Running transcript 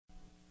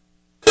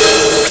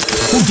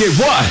Who did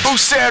what? Who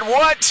said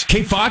what?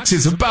 K-Fox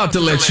is about to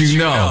let you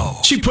know.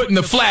 She putting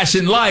the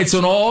flashing lights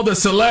on all the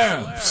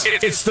celebs.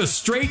 It's the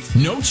straight,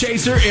 no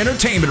chaser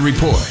entertainment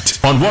report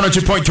on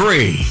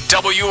 100.3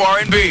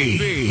 WRNB.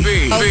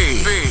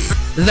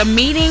 The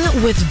meeting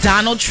with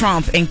Donald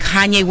Trump and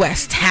Kanye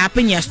West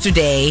happened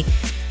yesterday.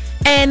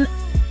 And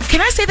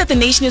can I say that the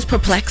nation is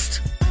perplexed?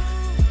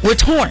 We're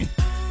torn.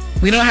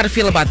 We don't know how to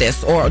feel about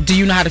this. Or do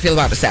you know how to feel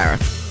about it, Sarah?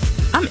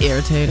 I'm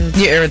irritated.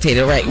 You're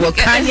irritated, right? Well,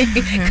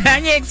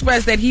 Kanye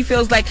expressed that he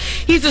feels like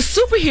he's a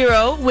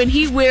superhero when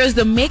he wears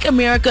the Make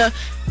America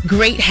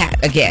Great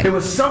hat again. There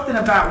was something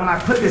about when I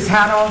put this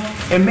hat on,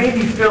 it made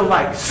me feel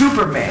like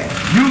Superman.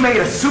 You made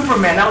a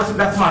Superman.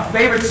 That's my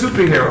favorite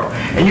superhero.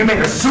 And you made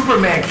a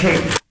Superman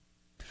cape.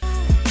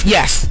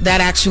 Yes, that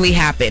actually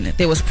happened.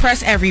 There was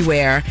press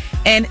everywhere.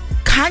 And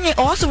Kanye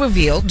also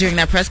revealed during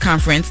that press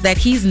conference that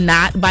he's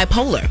not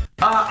bipolar.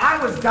 I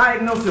was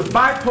diagnosed with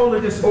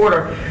bipolar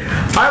disorder.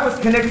 I was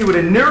connected with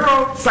a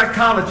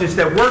neuropsychologist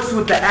that works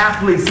with the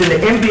athletes in the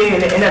NBA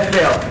and the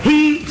NFL.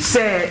 He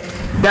said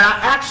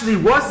that I actually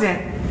wasn't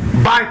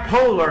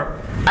bipolar.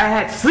 I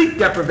had sleep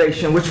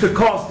deprivation, which could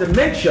cause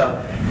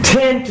dementia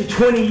 10 to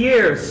 20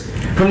 years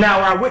from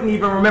now, where I wouldn't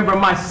even remember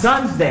my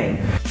son's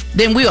name.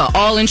 Then we are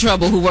all in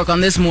trouble who work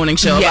on this morning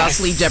show about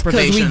sleep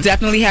deprivation. Because we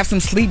definitely have some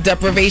sleep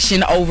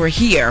deprivation over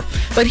here.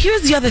 But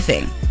here's the other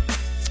thing.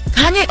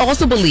 Kanye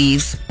also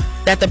believes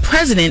that the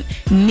president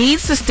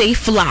needs to stay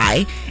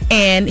fly,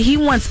 and he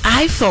wants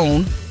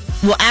Apple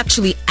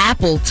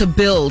to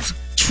build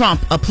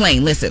Trump a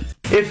plane. Listen.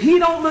 If he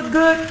don't look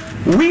good,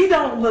 we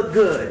don't look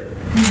good.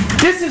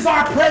 This is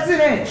our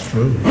president.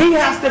 He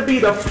has to be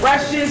the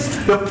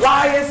freshest, the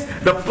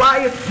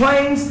flyest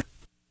planes.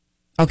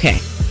 Okay.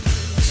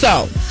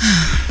 So,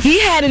 he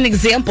had an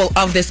example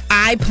of this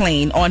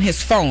iPlane on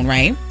his phone,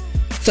 right?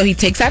 So he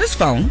takes out his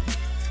phone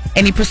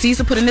and he proceeds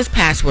to put in his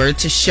password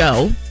to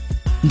show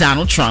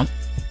Donald Trump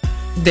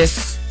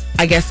this,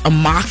 I guess, a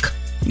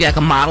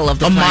model of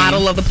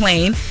the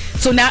plane.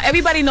 So now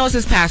everybody knows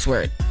his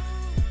password.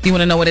 Do you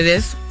want to know what it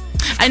is?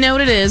 I know what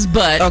it is,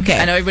 but okay.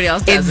 I know everybody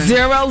else doesn't. It's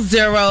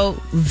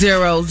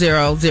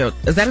 00000.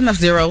 Is that enough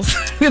zeros?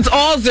 It's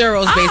all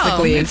zeros,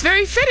 basically. It's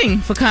very fitting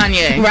for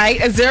Kanye.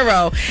 Right? A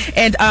zero.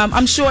 And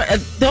I'm sure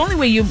the only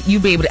way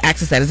you'd be able to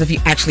access that is if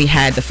you actually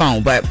had the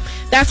phone. But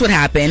that's what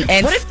happened.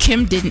 And what if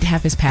Kim didn't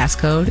have his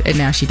passcode and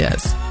now she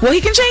does? Well,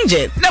 he can change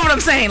it. Know what I'm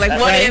saying? Like,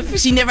 what if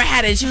she never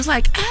had it and she was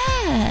like,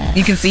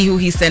 You can see who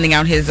he's sending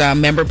out his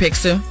member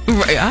pics to.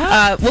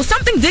 Right. Well,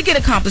 something did get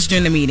accomplished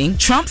during the meeting.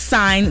 Trump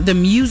signed the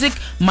Music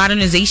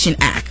Modernization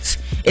Act.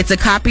 It's a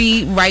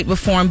copyright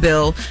reform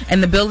bill,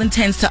 and the bill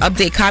intends to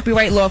update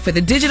copyright law for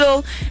the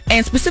digital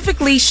and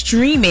specifically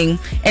streaming,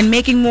 and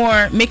making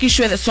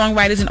sure that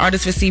songwriters and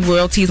artists receive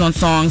royalties on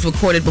songs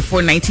recorded before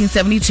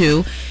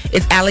 1972.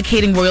 It's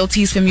allocating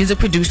royalties for music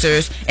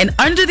producers, and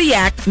under the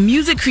act,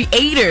 music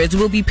creators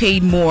will be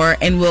paid more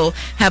and will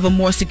have a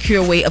more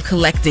secure way of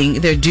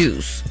collecting their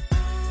dues.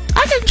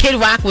 I think Kid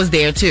Rock was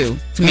there too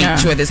to make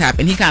sure this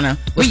happened. He kind of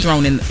was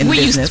thrown in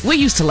business. We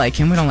used to like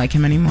him. We don't like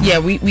him anymore. Yeah,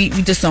 we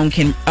disowned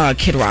Kid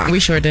Rock. We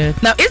sure did.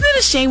 Now, isn't it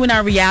a shame when in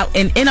our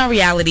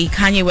reality,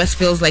 Kanye West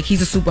feels like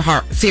he's a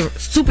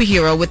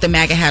superhero with the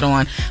MAGA hat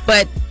on,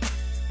 but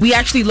we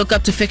actually look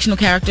up to fictional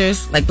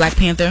characters like Black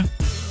Panther,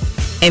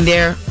 and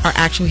they're our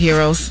actual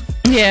heroes.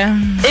 Yeah.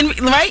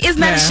 Right?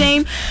 Isn't that a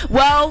shame?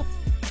 Well,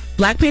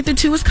 Black Panther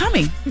 2 is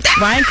coming.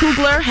 Ryan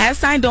Coogler has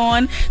signed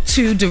on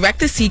to direct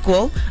the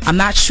sequel. I'm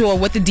not sure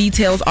what the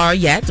details are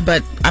yet,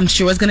 but I'm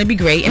sure it's going to be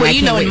great. And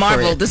in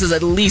Marvel, this is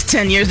at least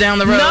 10 years down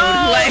the road.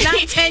 No, not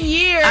 10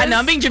 years. I know,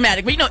 I'm being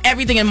dramatic, but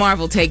everything in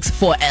Marvel takes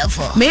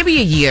forever.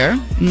 Maybe a year.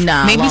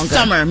 Nah, maybe longer.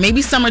 summer.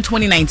 Maybe summer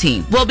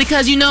 2019. Well,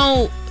 because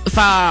if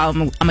I'm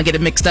going to get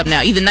it mixed up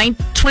now, either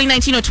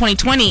 2019 or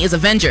 2020 is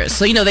Avengers.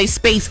 So, they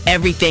space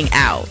everything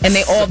out. And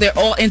they're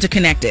all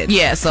interconnected.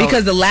 Yeah, so.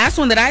 Because the last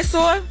one that I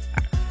saw,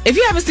 if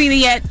you haven't seen it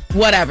yet,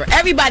 whatever.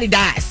 Everybody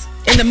dies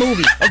in the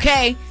movie,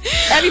 okay?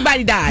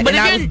 Everybody died, but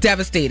I was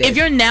devastated. If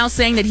you're now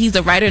saying that he's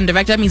the writer and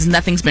director, that means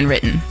nothing's been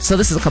written. So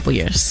this is a couple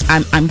years.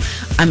 I'm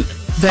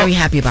very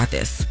happy about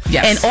this.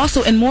 Yes. And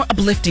also, in more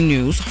uplifting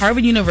news,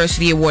 Harvard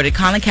University awarded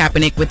Colin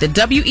Kaepernick with the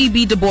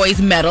W.E.B. Du Bois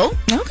Medal.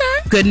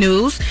 Okay. Good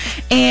news.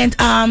 And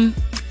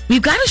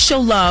we've got to show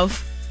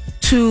love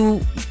to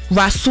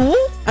Rasul,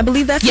 I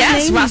believe that's his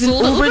name. Rasul,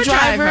 he's an Uber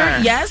driver.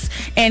 driver. Yes.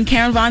 And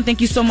Karen Vaughn,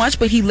 thank you so much.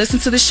 But he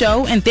listened to the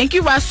show. And thank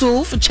you,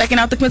 Rasul, for checking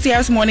out the Quincy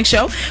Harris Morning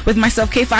Show with myself, K5.